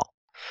phone call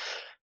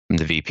from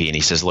the VP, and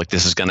he says, "Look,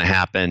 this is going to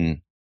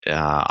happen.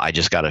 I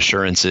just got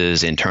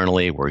assurances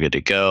internally. We're good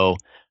to go."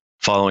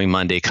 Following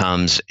Monday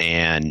comes,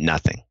 and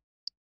nothing.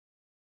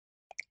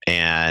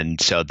 And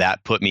so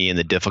that put me in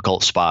the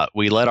difficult spot.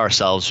 We let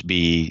ourselves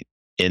be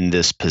in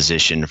this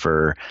position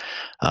for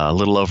a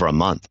little over a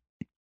month.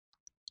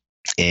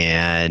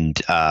 And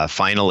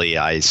finally,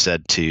 I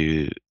said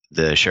to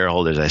the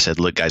shareholders, I said,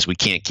 "Look, guys, we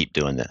can't keep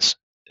doing this.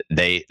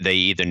 They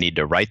either need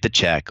to write the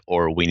check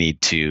or we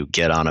need to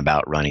get on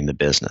about running the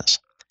business."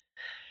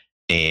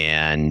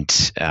 And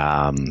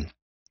so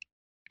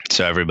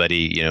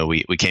everybody,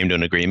 we came to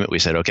an agreement. We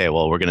said, "Okay,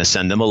 well, we're going to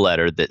send them a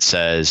letter that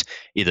says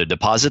either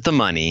deposit the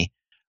money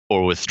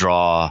or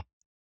withdraw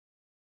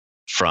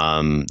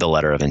from the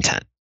letter of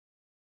intent."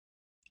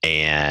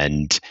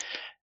 And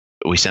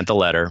we sent the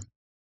letter.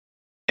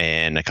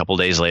 And a couple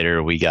days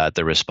later, we got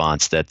the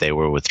response that they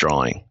were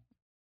withdrawing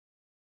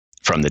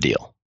from the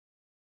deal.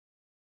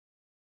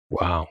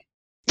 Wow.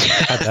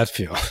 How'd that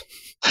feel?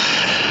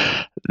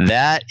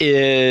 That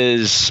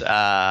is,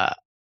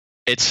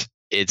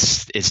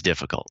 it's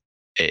difficult.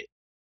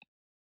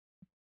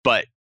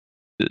 But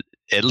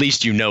at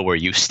least you know where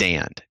you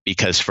stand,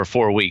 because for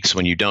 4 weeks,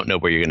 when you don't know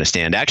where you're going to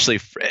stand, actually,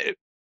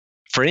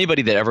 for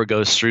anybody that ever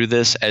goes through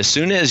this, as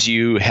soon as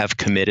you have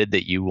committed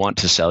that you want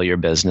to sell your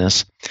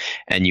business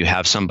and you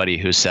have somebody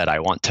who said, I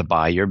want to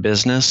buy your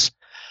business,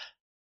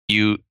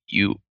 you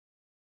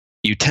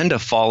tend to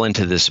fall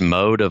into this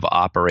mode of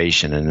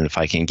operation. And if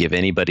I can give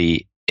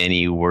anybody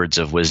any words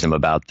of wisdom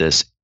about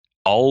this,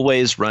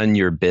 always run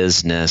your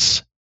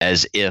business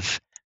as if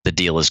the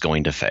deal is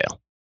going to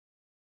fail.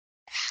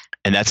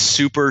 And that's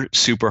super,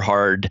 super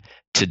hard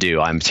to do.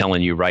 I'm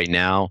telling you right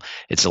now,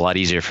 it's a lot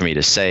easier for me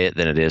to say it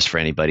than it is for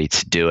anybody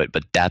to do it,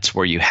 but that's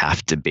where you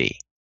have to be.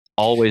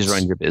 Always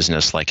run your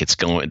business like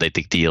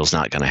the deal's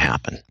not going to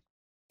happen.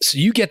 So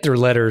you get their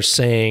letters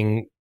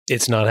saying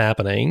it's not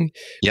happening.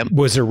 Yep.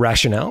 Was there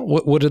rationale?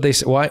 What did they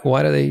say?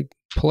 Why do they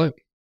pull out?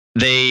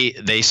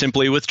 They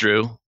simply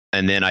withdrew.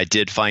 And then I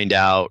did find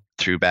out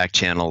through back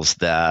channels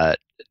that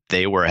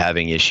they were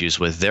having issues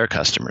with their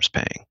customers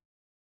paying.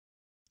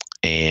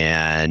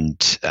 And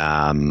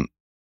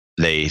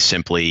they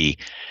simply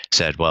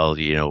said, well,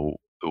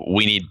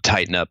 we need to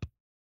tighten up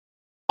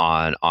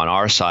on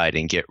our side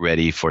and get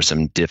ready for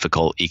some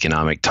difficult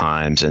economic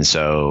times. And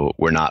so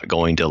we're not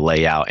going to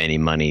lay out any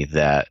money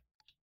that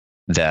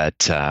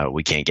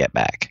we can't get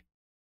back.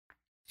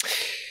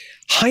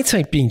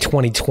 Hindsight being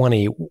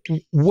 2020,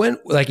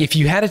 if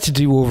you had it to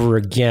do over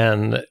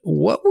again,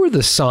 what were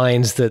the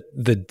signs that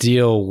the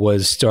deal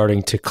was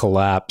starting to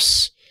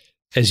collapse?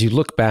 As you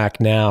look back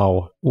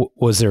now,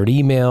 was there an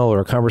email or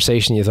a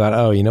conversation you thought,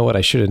 oh, you know what,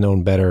 I should have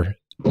known better?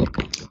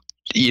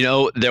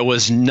 There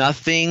was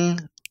nothing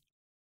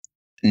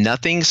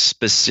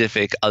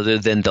specific other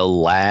than the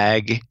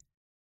lag.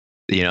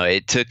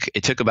 It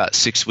took about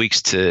 6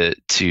 weeks to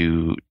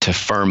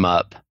firm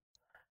up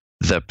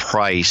the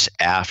price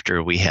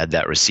after we had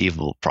that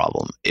receivable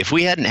problem. If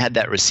we hadn't had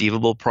that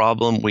receivable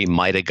problem, we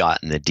might have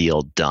gotten the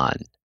deal done.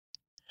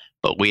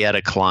 But we had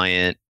a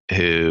client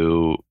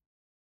who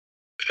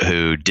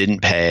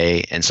didn't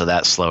pay, and so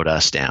that slowed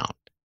us down.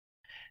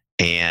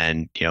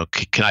 And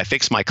can I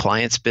fix my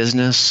client's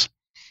business?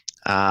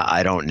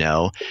 I don't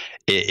know.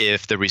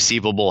 If the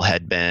receivable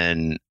had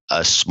been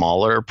a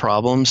smaller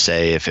problem,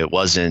 if it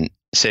was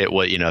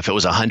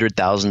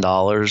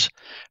 $100,000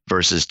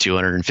 versus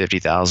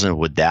 $250,000,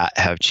 would that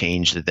have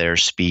changed their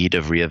speed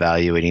of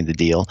reevaluating the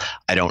deal?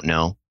 I don't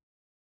know.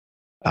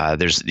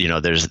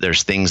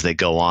 There's things that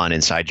go on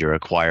inside your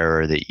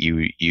acquirer that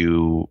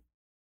you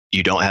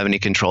don't have any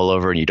control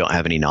over and you don't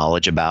have any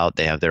knowledge about.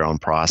 They have their own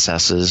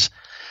processes.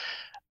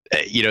 So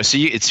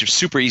it's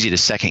super easy to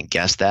second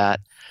guess that.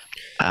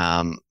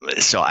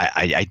 So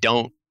I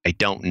don't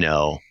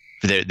know.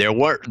 There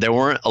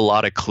weren't a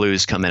lot of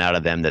clues coming out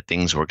of them that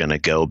things were going to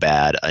go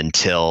bad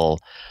until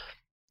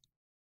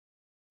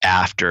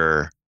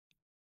after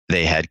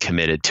they had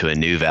committed to a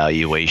new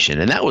valuation,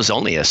 and that was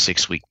only a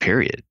 6-week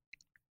period.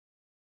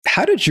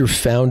 How did your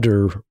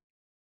founder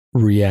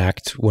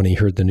react when he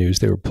heard the news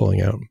they were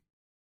pulling out?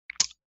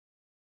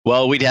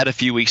 Well, we'd had a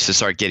few weeks to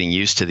start getting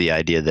used to the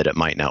idea that it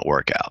might not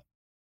work out.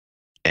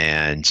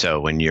 And so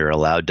when you're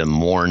allowed to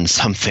mourn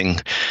something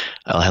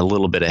a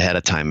little bit ahead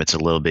of time, it's a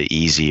little bit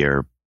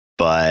easier.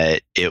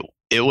 But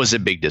it was a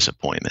big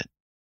disappointment.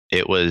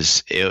 It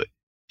was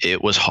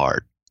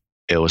hard.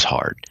 It was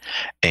hard.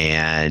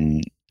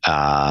 And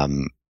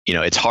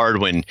it's hard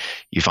when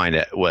you find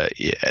that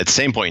at the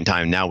same point in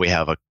time, now we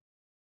have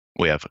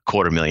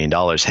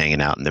 $250,000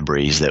 hanging out in the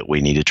breeze that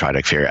we need to try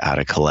to figure out how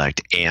to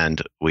collect,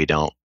 and we're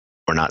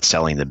not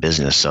selling the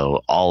business.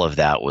 So all of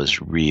that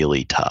was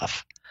really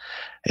tough.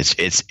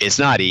 It's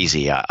not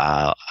easy.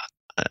 I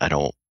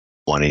don't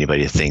want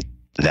anybody to think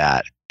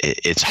that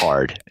it's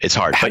hard. It's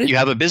hard, but you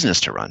have a business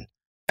to run.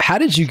 How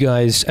did you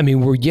guys,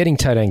 we're getting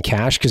tight on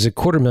cash because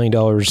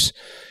 $250,000,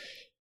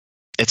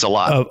 it's a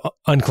lot of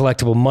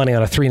uncollectible money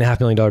on a $3.5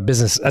 million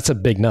business. That's a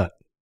big nut.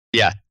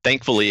 Yeah.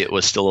 Thankfully, it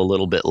was still a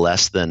little bit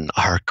less than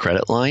our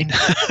credit line,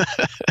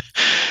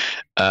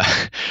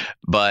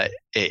 but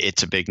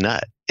it's a big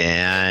nut.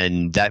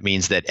 And that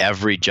means that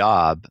every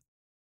job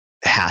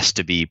has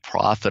to be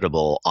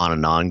profitable on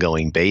an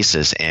ongoing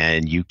basis,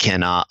 and you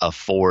cannot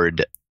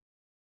afford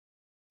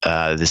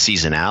the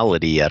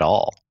seasonality at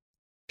all.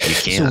 You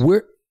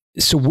can't.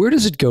 So where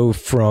does it go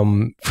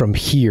from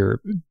here?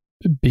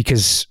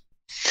 Because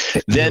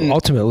then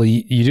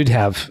ultimately you did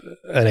have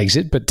an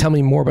exit, but tell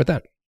me more about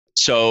that.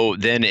 So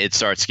then it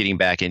starts getting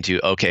back into,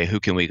 okay, who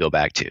can we go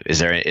back to? Is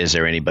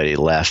there anybody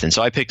left? And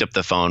so I picked up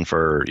the phone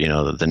for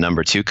the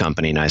number 2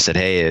 company, and I said,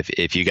 hey,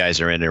 if you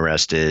guys are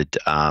interested,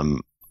 our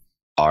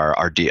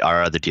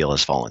other deal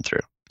has fallen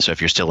through. So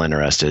if you're still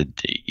interested,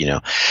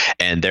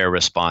 and their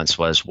response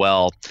was,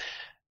 well,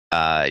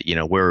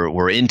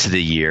 we're into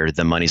the year,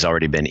 the money's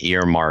already been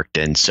earmarked,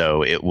 and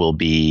so it will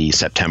be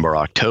September,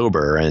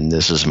 October, and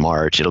this is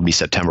March. It'll be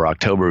September,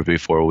 October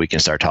before we can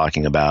start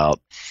talking about,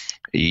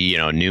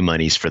 new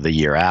monies for the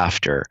year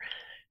after.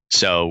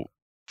 So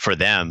for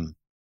them,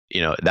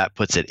 that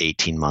puts it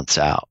 18 months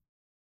out.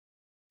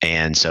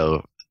 And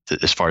so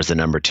as far as the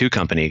number 2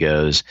 company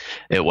goes,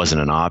 it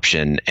wasn't an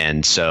option.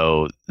 And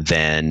so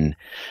then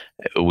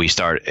we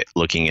started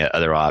looking at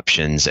other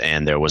options,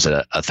 and there was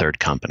a third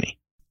company.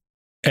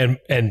 And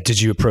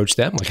did you approach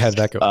them? Like, how did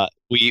that go?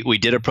 We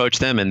did approach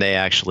them, and they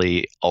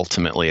actually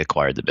ultimately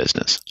acquired the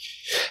business.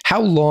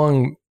 How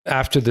long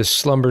after the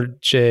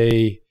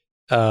Schlumberger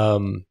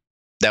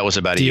that was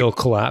about deal a year.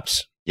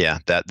 Collapse? Yeah,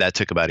 that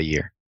took about a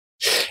year.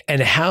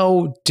 And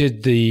how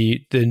did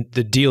the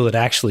deal that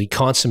actually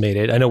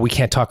consummated? I know we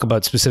can't talk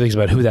about specifics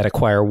about who that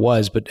acquirer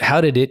was, but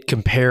how did it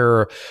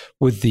compare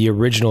with the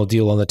original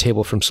deal on the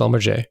table from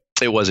Schlumberger?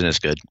 It wasn't as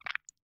good.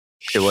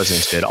 It wasn't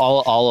as good.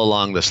 All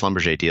along, the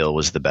Schlumberger deal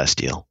was the best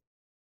deal.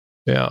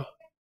 Yeah.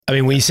 I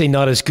mean, when you say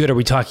not as good, are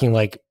we talking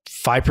like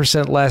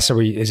 5% less?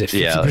 Is it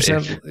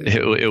 50%?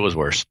 Yeah, it was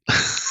worse.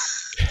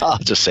 I'll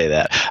just say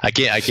that. I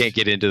can't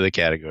get into the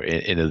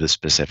category, into the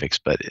specifics,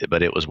 but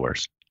it was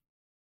worse.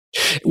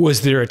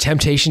 Was there a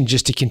temptation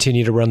just to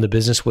continue to run the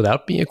business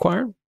without being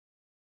acquired?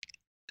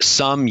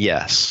 Some,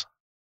 yes.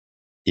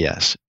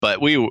 But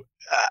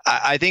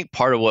I think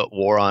part of what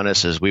wore on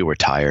us is we were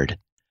tired.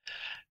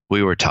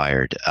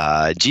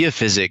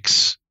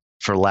 Geophysics,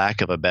 for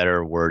lack of a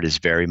better word, is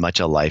very much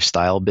a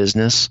lifestyle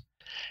business.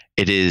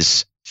 It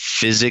is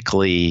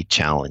physically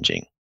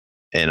challenging.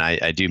 And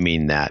I do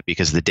mean that,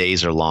 because the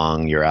days are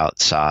long, you're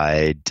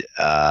outside,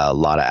 a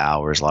lot of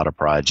hours, a lot of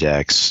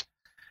projects.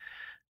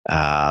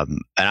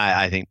 And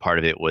I think part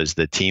of it was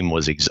the team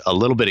was a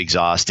little bit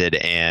exhausted,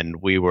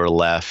 and we were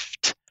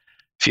left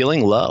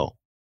feeling low,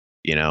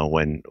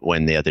 when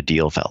the other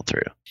deal fell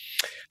through.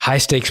 High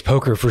stakes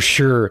poker for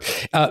sure.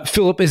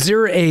 Philip, is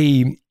there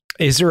a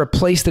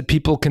place that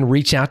people can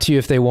reach out to you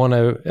if they want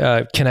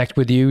to connect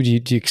with you? Do you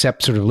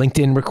accept sort of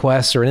LinkedIn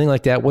requests or anything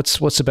like that? What's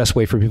the best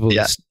way for people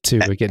to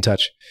get in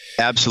touch?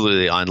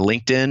 Absolutely. On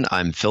LinkedIn,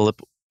 I'm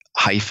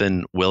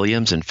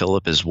Philip-Williams, and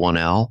Philip is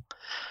 1L.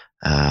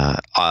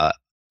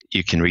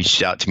 You can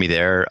reach out to me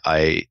there.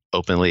 I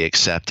openly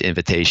accept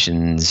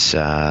invitations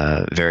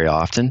very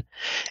often.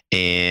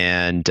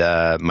 And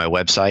my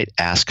website,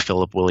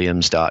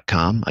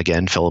 askphilipwilliams.com.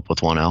 Again, Philip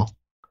with 1L.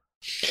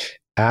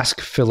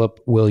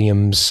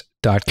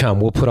 askphilipwilliams.com.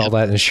 We'll put all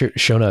that in the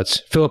show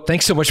notes. Philip,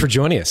 thanks so much for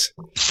joining us.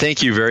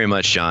 Thank you very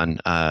much, John.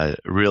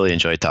 Really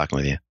enjoyed talking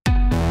with you.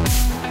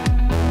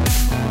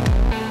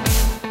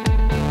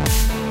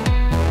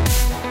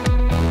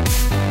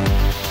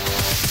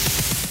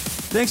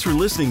 Thanks for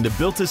listening to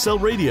Built to Sell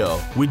Radio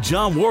with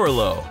John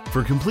Warrillow.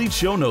 For complete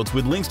show notes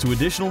with links to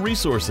additional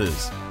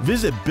resources,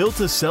 visit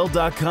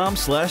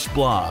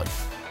builttosell.com/blog.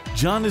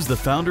 John is the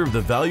founder of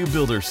the Value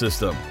Builder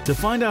System. To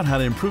find out how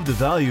to improve the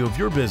value of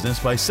your business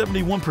by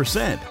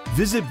 71%,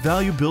 visit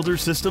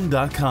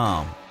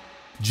valuebuildersystem.com.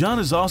 John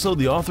is also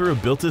the author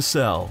of Built to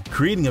Sell,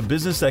 Creating a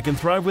Business That Can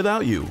Thrive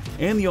Without You,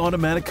 and The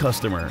Automatic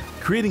Customer,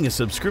 Creating a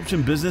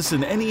Subscription Business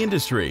in Any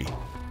Industry.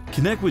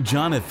 Connect with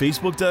John at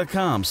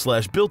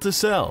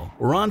facebook.com/built-to-sell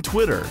or on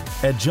Twitter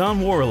at John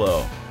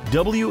Warrillow,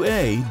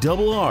 WARRILLOW.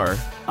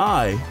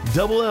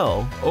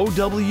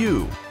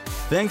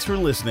 Thanks for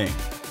listening.